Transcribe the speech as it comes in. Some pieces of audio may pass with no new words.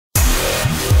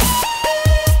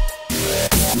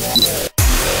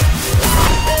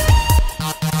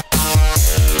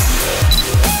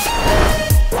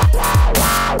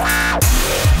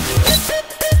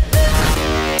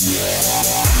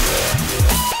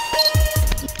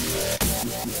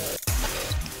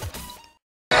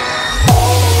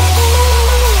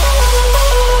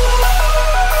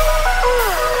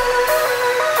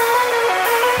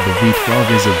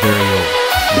V12 is a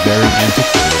very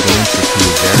antiquated answer to a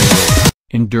very old,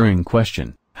 enduring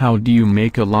question: how do you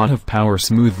make a lot of power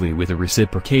smoothly with a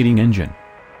reciprocating engine?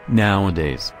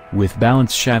 Nowadays, with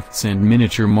balance shafts and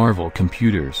miniature Marvel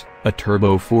computers, a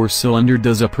turbo 4-cylinder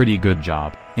does a pretty good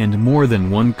job, and more than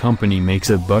one company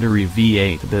makes a buttery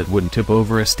V8 that wouldn't tip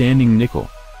over a standing nickel.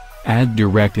 Add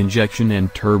direct injection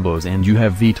and turbos and you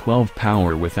have V12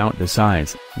 power without the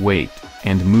size, weight,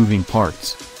 and moving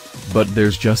parts. But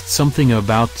there's just something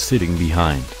about sitting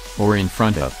behind, or in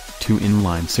front of, two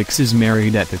inline-sixes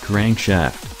married at the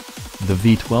crankshaft. The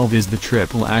V12 is the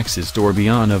triple-axis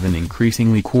tourbillon of an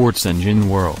increasingly quartz engine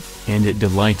world, and it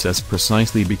delights us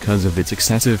precisely because of its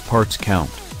excessive parts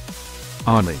count.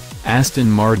 Oddly,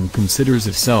 Aston Martin considers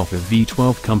itself a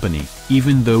V12 company,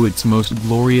 even though its most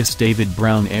glorious David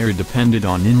Brown era depended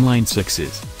on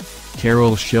inline-sixes.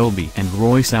 Carroll Shelby and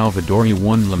Roy Salvadori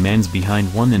won Le Mans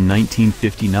behind one in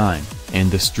 1959, and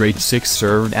the straight six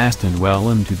served Aston well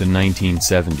into the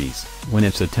 1970s, when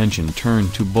its attention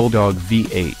turned to Bulldog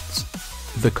V8s.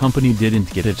 The company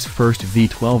didn't get its first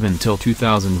V12 until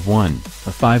 2001,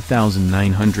 a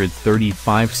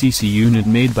 5,935cc unit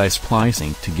made by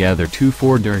splicing together two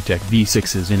Ford Durtec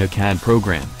V6s in a CAD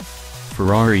program.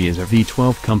 Ferrari is a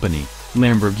V12 company,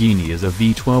 Lamborghini is a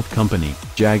V12 company,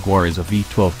 Jaguar is a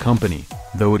V12 company,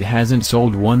 though it hasn't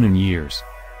sold one in years.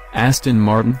 Aston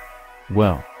Martin?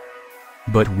 Well.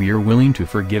 But we're willing to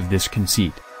forgive this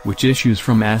conceit, which issues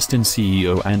from Aston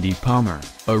CEO Andy Palmer,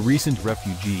 a recent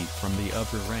refugee from the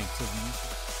upper ranks of